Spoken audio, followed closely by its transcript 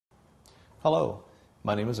Hello,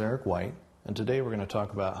 my name is Eric White, and today we're going to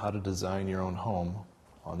talk about how to design your own home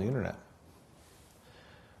on the internet.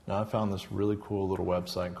 Now, I found this really cool little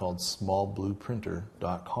website called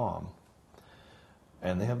smallblueprinter.com,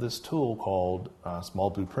 and they have this tool called Small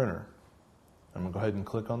Blue Printer. I'm going to go ahead and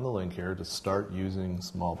click on the link here to start using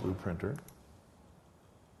Small Blue Printer.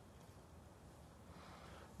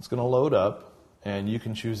 It's going to load up, and you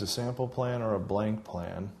can choose a sample plan or a blank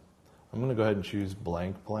plan. I'm going to go ahead and choose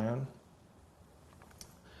blank plan.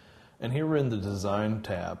 And here we're in the Design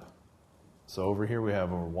tab. So over here we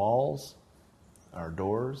have our walls, our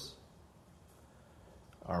doors,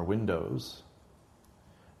 our windows.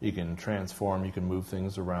 You can transform, you can move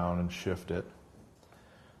things around and shift it.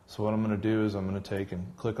 So what I'm going to do is I'm going to take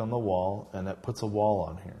and click on the wall, and that puts a wall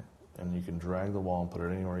on here. And you can drag the wall and put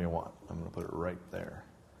it anywhere you want. I'm going to put it right there.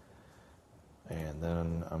 And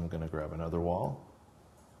then I'm going to grab another wall.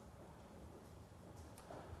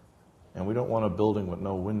 And we don't want a building with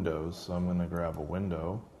no windows, so I'm going to grab a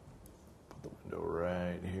window, put the window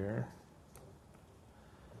right here,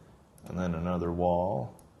 and then another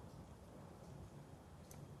wall,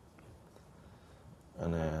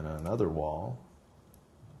 and then another wall,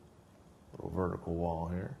 little vertical wall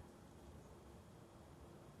here.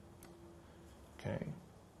 Okay,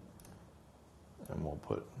 and we'll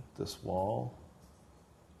put this wall,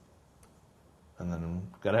 and then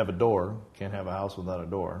got to have a door, can't have a house without a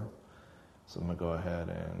door. So I'm going to go ahead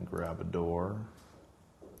and grab a door,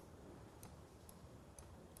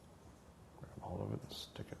 grab hold of it and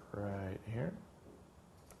stick it right here.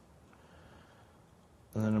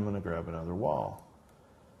 And then I'm going to grab another wall.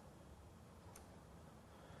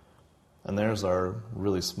 And there's our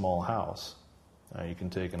really small house. Now you can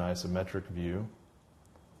take an isometric view.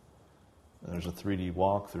 And there's a 3D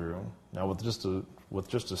walkthrough. Now with just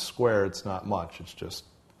a square, it's not much. It's just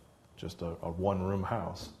a one-room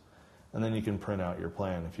house. And then you can print out your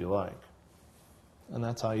plan if you like. And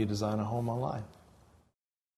that's how you design a home online.